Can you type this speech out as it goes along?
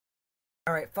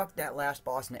Alright, fuck that last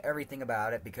boss and everything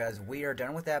about it, because we are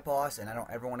done with that boss, and I don't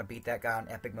ever want to beat that guy on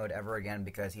epic mode ever again,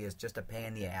 because he is just a pain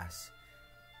in the ass.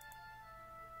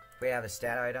 We have a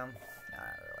stat item? Not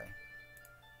really.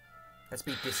 Let's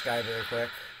beat this guy very quick.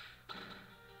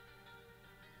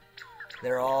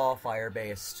 They're all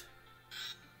fire-based.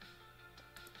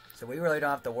 So we really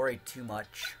don't have to worry too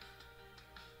much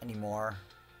anymore.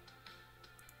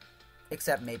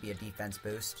 Except maybe a defense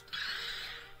boost.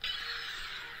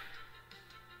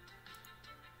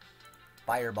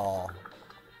 Fireball.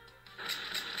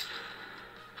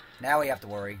 Now we have to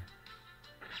worry.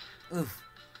 Oof.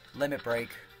 Limit break.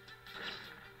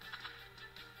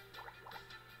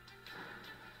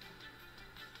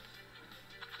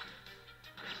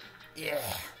 Yeah.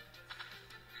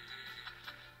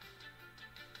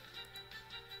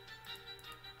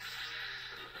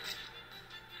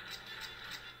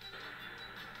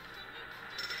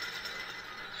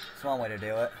 That's one way to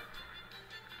do it.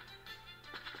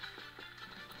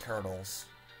 Turtles.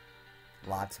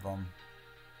 Lots of them.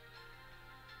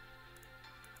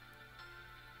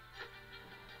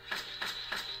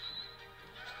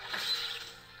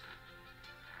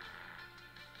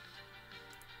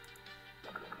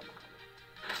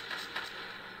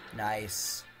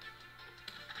 Nice.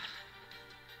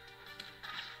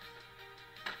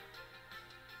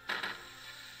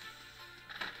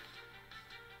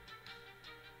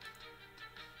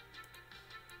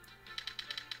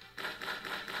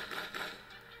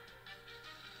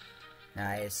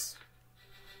 Nice.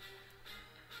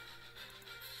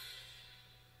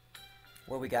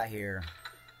 What we got here?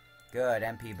 Good,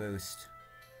 MP boost.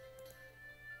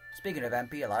 Speaking of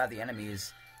MP, a lot of the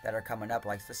enemies that are coming up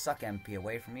likes to suck MP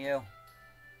away from you.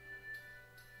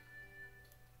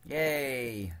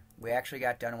 Yay! We actually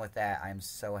got done with that. I'm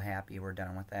so happy we're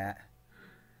done with that.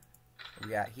 What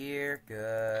we got here?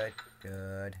 Good,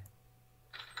 good,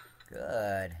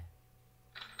 good.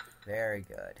 Very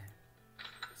good.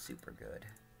 Super good.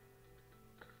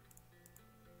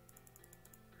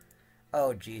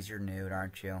 Oh, geez, you're nude,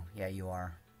 aren't you? Yeah, you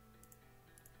are.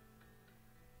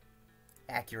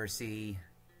 Accuracy.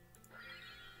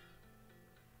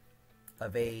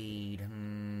 Evade.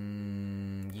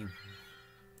 You.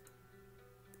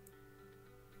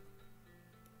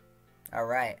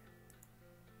 Alright.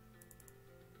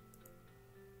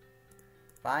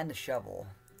 Find the shovel.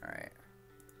 Alright.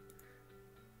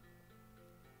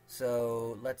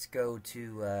 So, let's go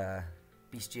to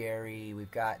Bestiary.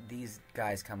 We've got these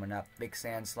guys coming up. Big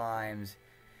sand slimes.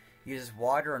 Uses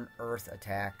water and earth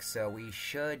attack, so we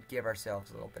should give ourselves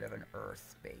a little bit of an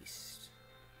earth base.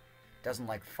 Doesn't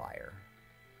like fire.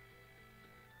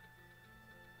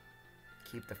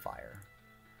 Keep the fire.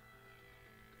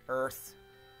 Earth.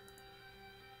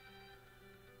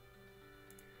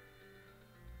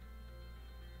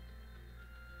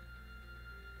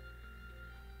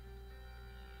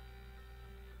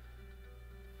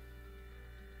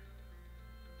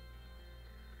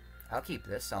 I'll keep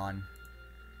this on.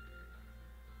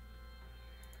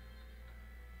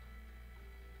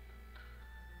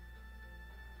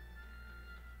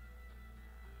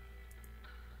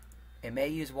 It may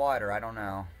use water, I don't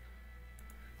know.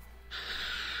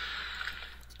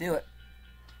 Let's do it.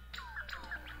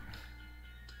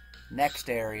 Next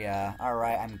area.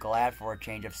 Alright, I'm glad for a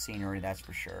change of scenery, that's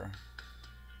for sure.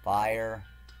 Fire.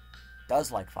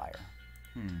 Does like fire.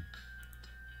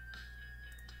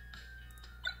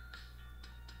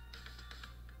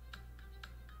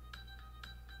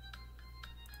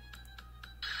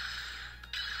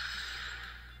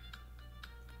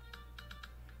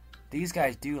 These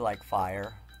guys do like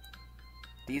fire.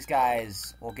 These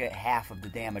guys will get half of the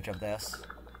damage of this.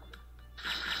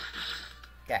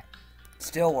 Okay.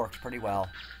 Still works pretty well.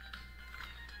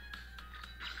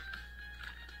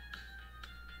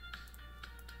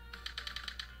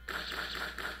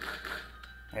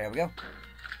 There we go.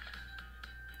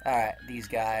 Alright, these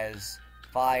guys.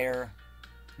 Fire.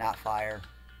 Not fire.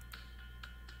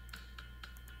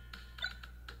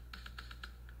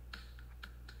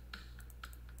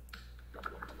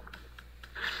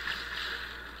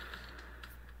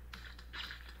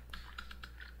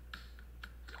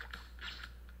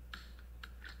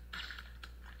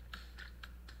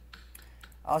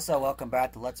 Also, welcome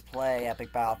back to Let's Play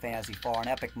Epic Battle Fantasy 4 on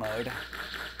Epic Mode.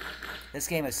 This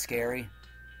game is scary.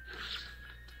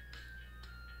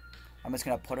 I'm just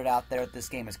going to put it out there that this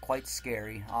game is quite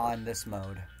scary on this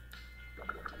mode.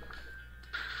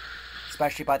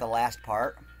 Especially by the last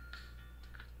part.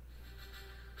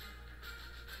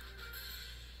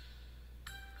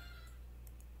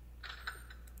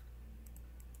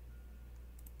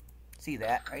 See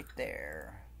that right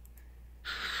there.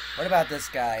 What about this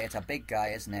guy? It's a big guy,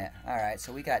 isn't it? Alright,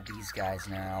 so we got these guys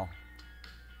now.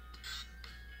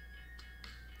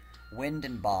 Wind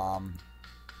and bomb.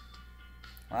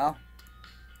 Well.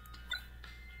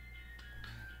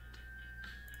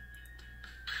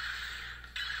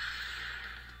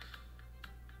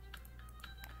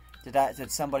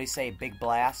 Did somebody say big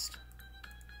blast?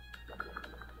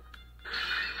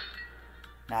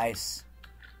 Nice.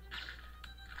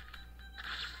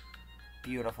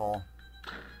 Beautiful.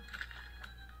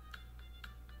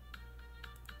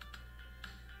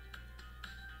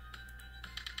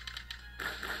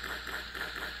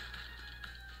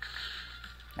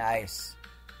 Nice.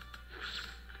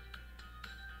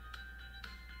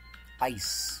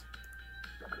 Ice.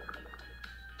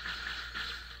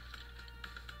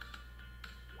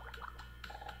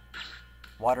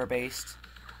 Water-based.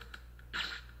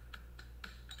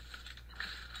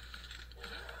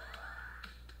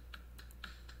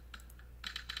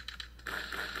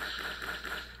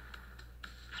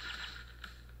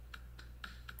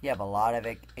 You have a lot of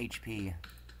HP.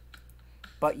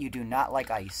 But you do not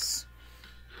like ice.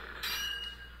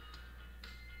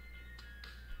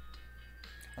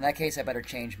 In that case, I better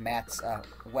change Matt's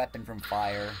weapon from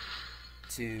fire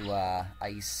to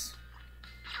ice.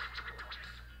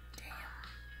 Damn.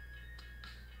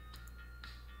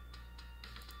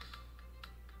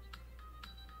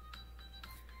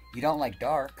 You don't like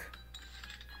dark.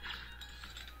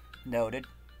 Noted.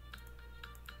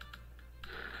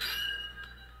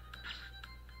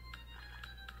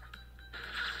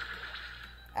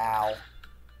 Ow.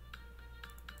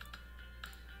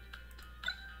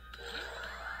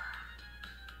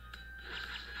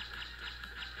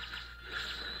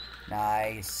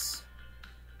 Nice.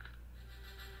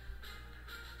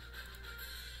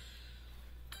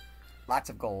 Lots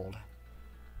of gold.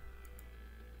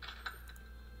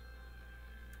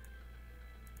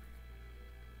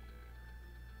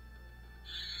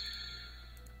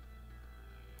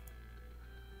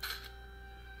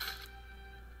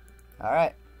 All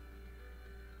right.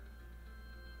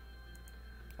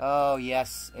 Oh,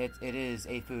 yes, it is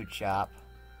a food shop,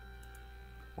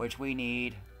 which we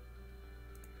need.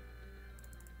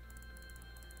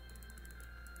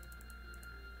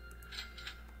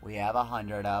 We have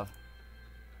 100 of.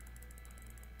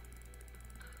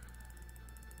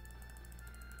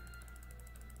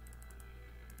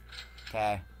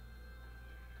 Okay.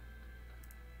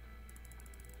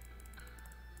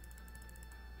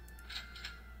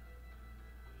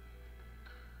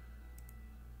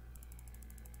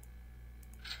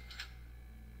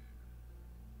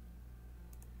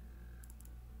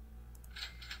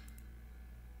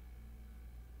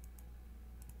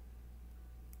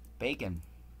 Bacon.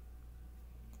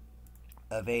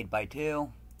 Evade by 2.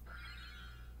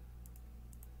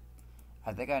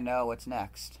 I think I know what's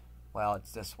next. Well,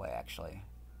 it's this way, actually.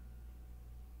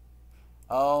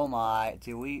 Oh my,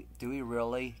 do we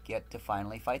really get to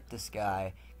finally fight this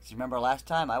guy? Because remember last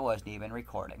time I wasn't even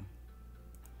recording.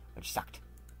 Which sucked.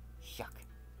 Shuck.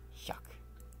 Shuck.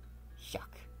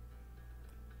 Shuck.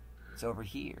 It's over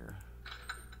here.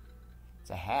 It's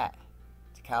a hat.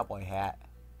 It's a cowboy hat.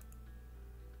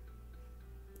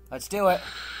 Let's do it.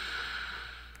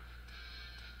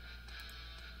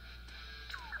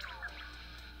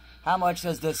 How much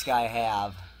does this guy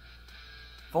have?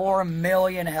 4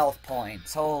 million health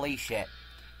points. Holy shit.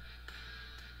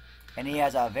 And he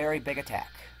has a very big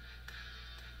attack.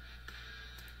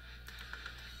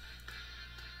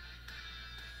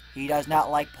 He does not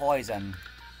like poison.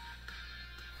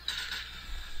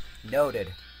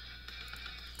 Noted.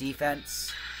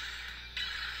 Defense.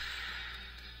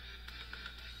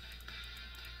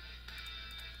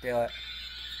 Do it.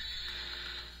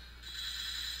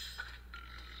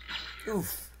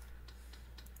 Oof.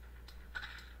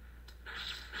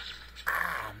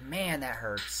 Ah, man, that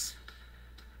hurts.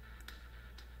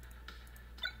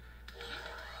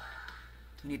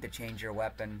 You need to change your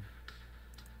weapon.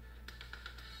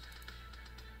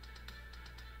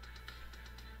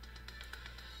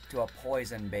 To a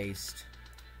poison based.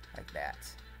 Like that.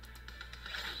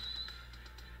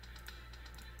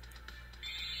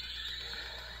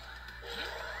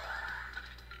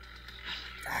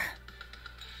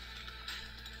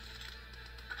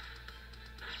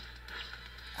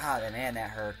 Ah, man,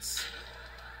 that hurts.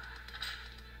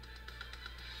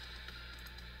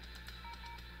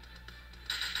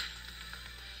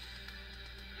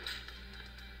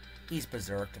 He's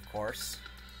berserked, of course.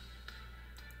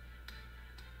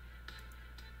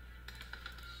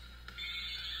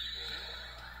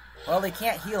 Well, he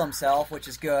can't heal himself, which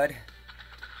is good.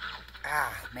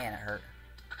 Ah, man, it hurt.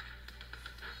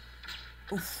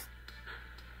 Oof.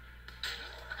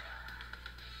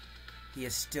 He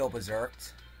is still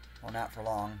berserked. Well, not for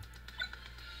long.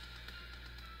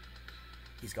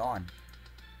 He's gone.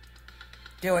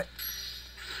 Do it.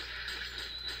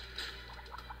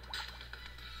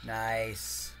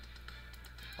 Nice.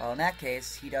 Well, in that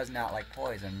case, he does not like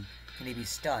poison. Can he be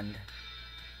stunned?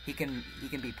 He can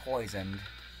be poisoned.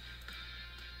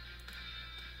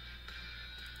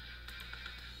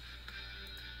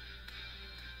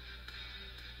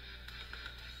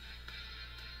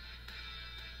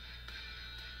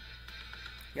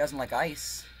 He doesn't like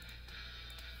ice.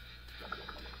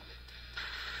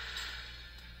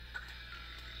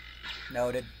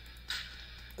 Noted.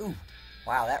 Ooh.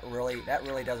 Wow, that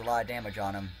really does a lot of damage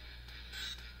on him.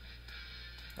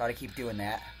 Gotta keep doing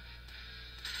that.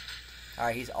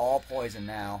 Alright, he's all poison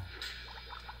now.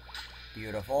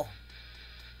 Beautiful.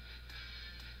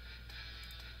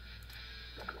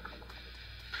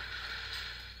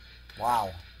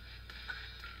 Wow.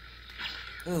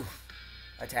 Ooh.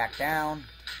 Attack down.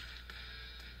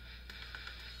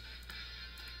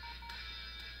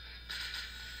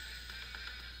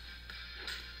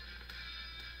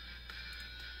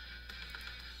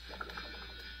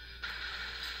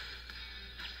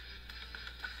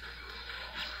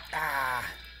 Ah.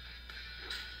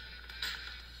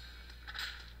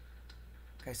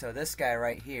 Okay, so this guy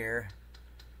right here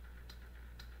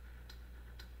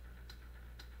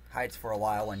hides for a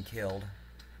while when killed.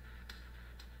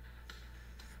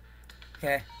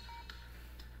 Okay.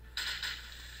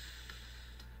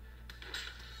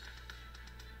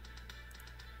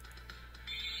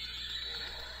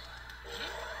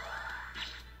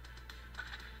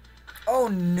 Oh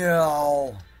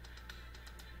no.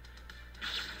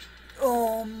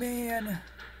 Oh man.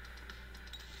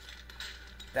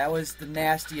 That was the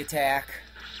nasty attack.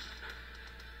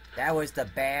 That was the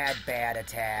bad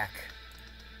attack.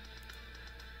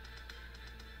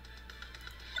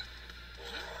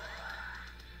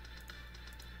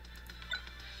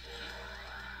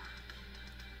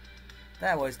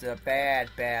 That was the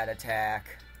bad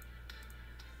attack.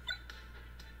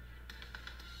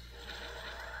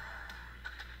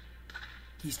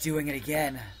 He's doing it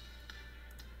again.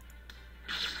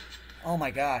 Oh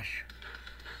my gosh.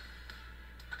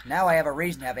 Now I have a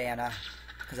reason to have Anna.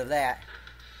 Because of that.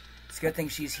 It's a good thing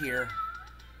she's here.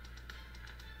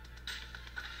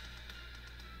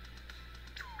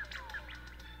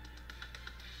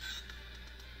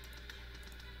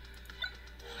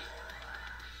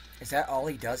 Is that all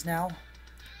he does now?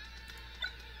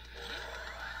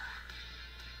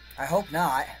 I hope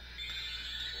not.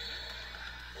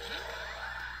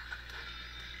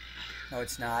 No,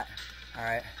 it's not.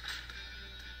 Alright.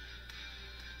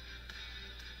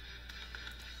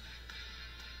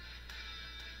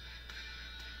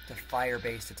 The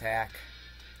fire-based attack.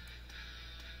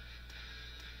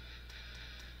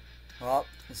 Well,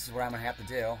 this is what I'm going to have to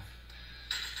do.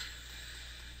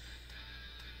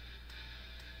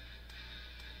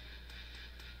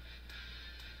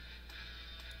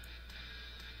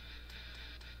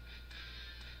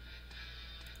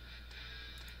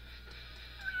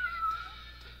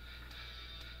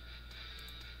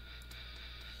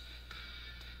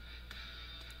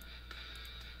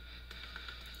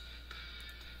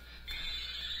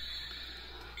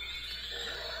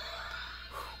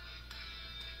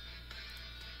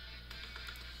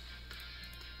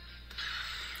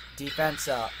 Defense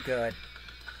up. Good.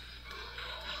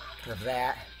 Good of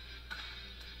that.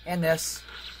 And this.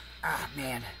 Ah,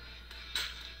 man.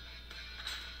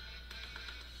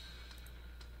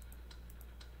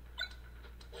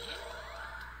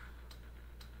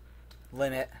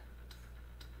 Limit.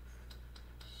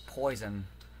 Poison.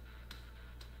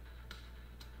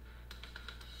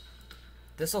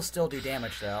 This'll still do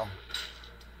damage, though.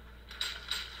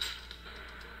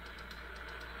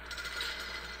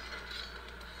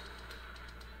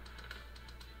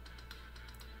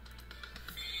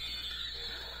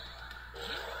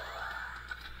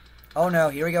 Oh no,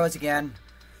 here he goes again.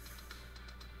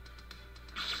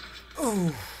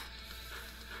 Ooh.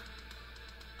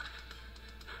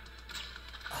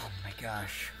 Oh my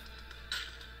gosh.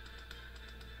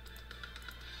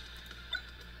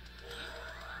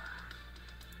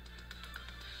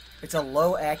 It's a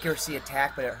low accuracy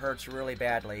attack, but it hurts really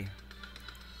badly.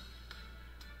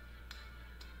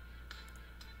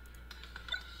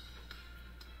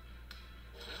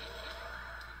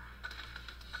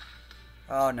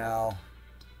 Oh no.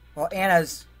 Well,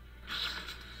 Anna's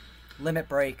limit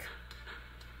break.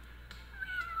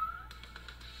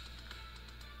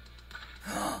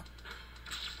 Oh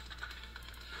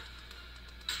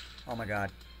my god.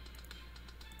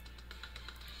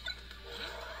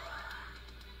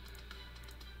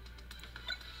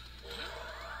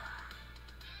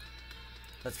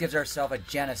 Let's give ourselves a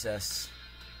Genesis.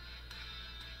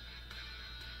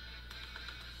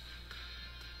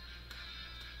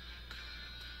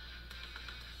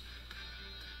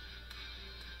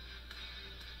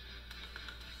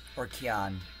 Or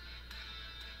Kian.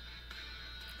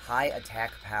 High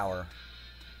attack power.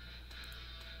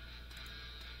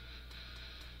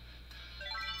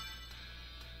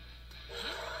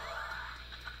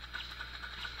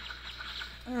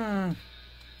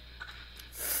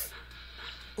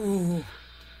 Ooh.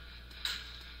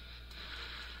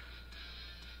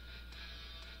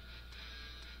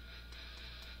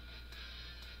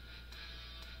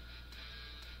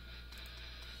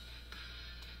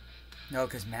 No,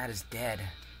 because Matt is dead.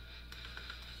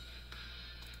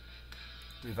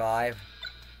 Revive.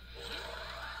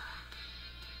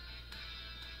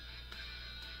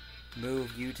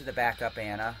 Move you to the backup,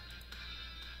 Anna.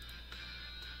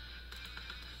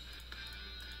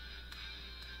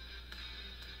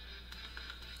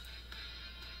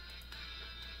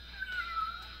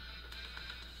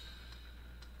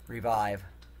 Revive.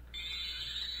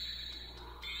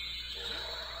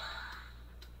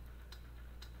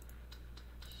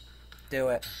 Do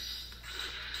it.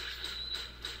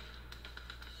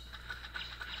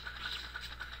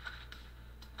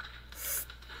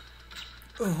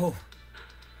 Oh.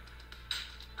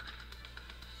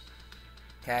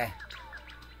 Okay.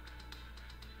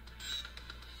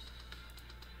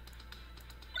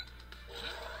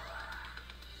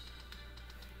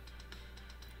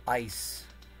 Ice.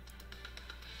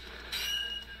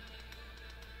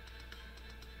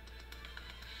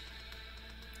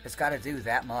 It's got to do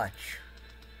that much.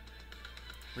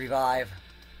 Revive.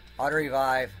 Auto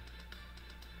revive.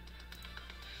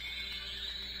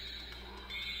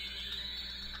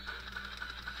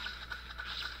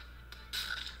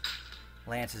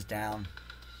 Lance is down.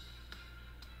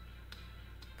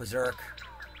 Berserk.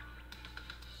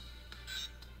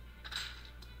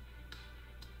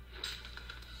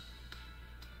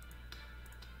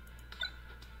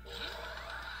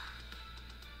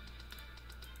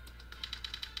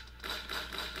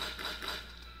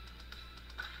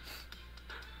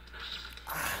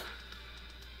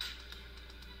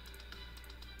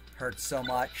 Hurts so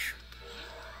much.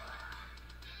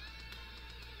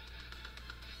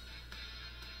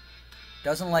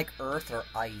 Doesn't like earth or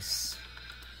ice.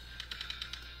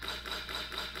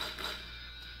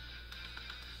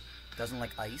 Doesn't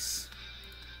like ice.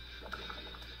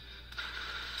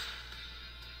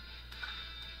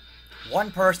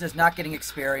 One person is not getting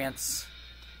experience.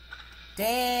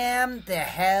 Damn the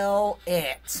hell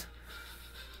it.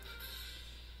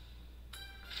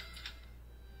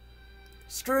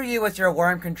 Screw you with your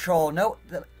worm control. No,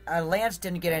 Lance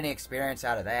didn't get any experience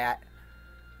out of that.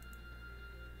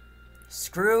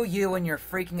 Screw you and your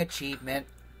freaking achievement.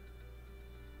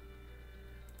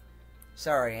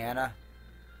 Sorry, Anna.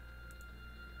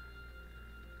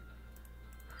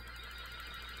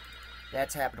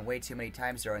 That's happened way too many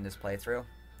times during this playthrough.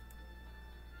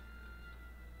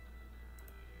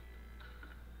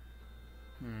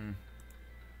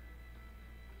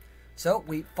 So,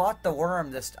 we fought the worm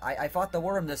this... I fought the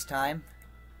worm this time.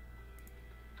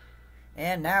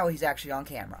 And now he's actually on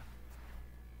camera.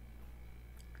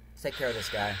 Let's take care of this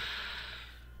guy.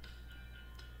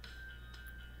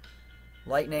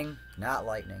 Lightning, not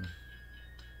lightning.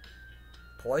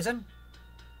 Poison?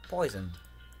 Poison.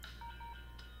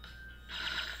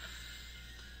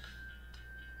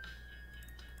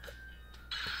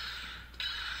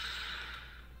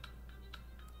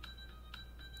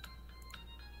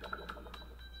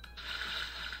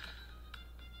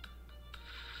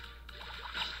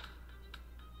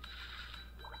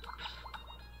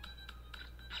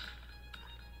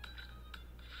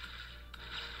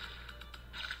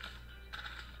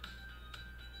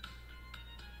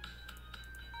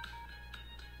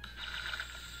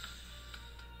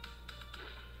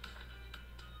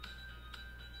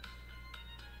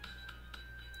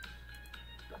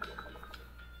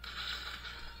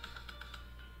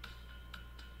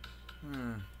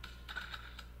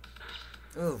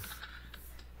 Oof.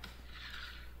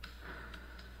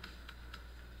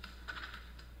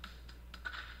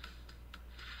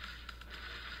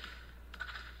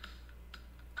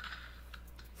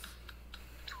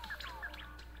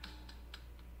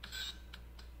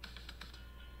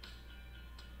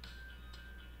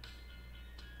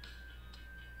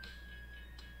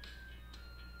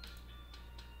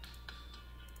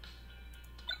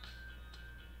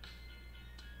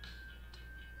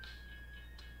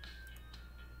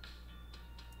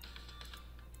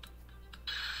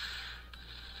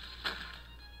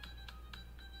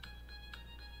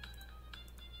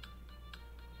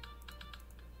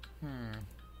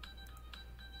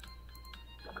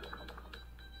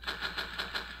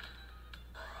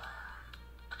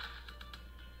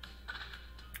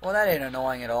 Well, that ain't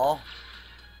annoying at all.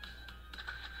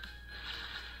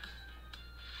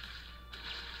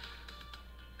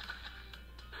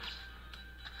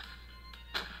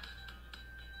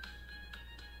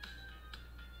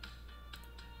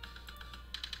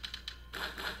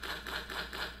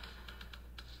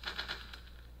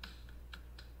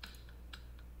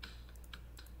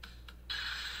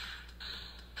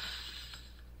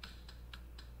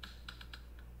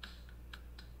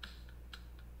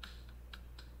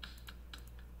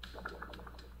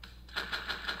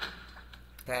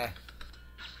 Okay.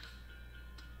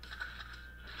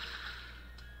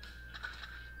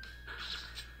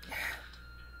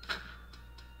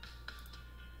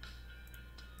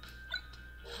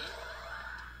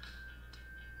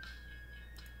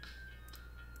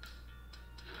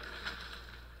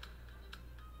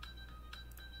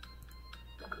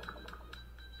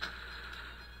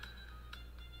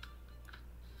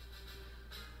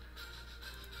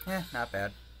 Not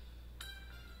bad.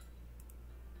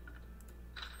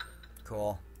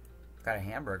 Cool. Got a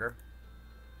hamburger.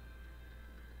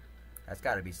 That's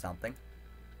got to be something.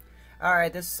 All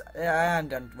right, I'm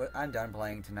done. I'm done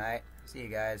playing tonight. See you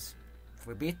guys. If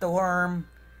we beat the worm,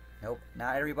 nope.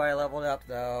 Not everybody leveled up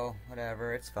though.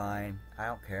 Whatever, it's fine. I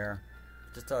don't care.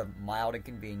 Just a mild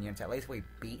inconvenience. At least we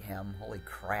beat him. Holy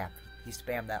crap! He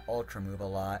spammed that ultra move a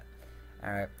lot.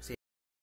 All right. See.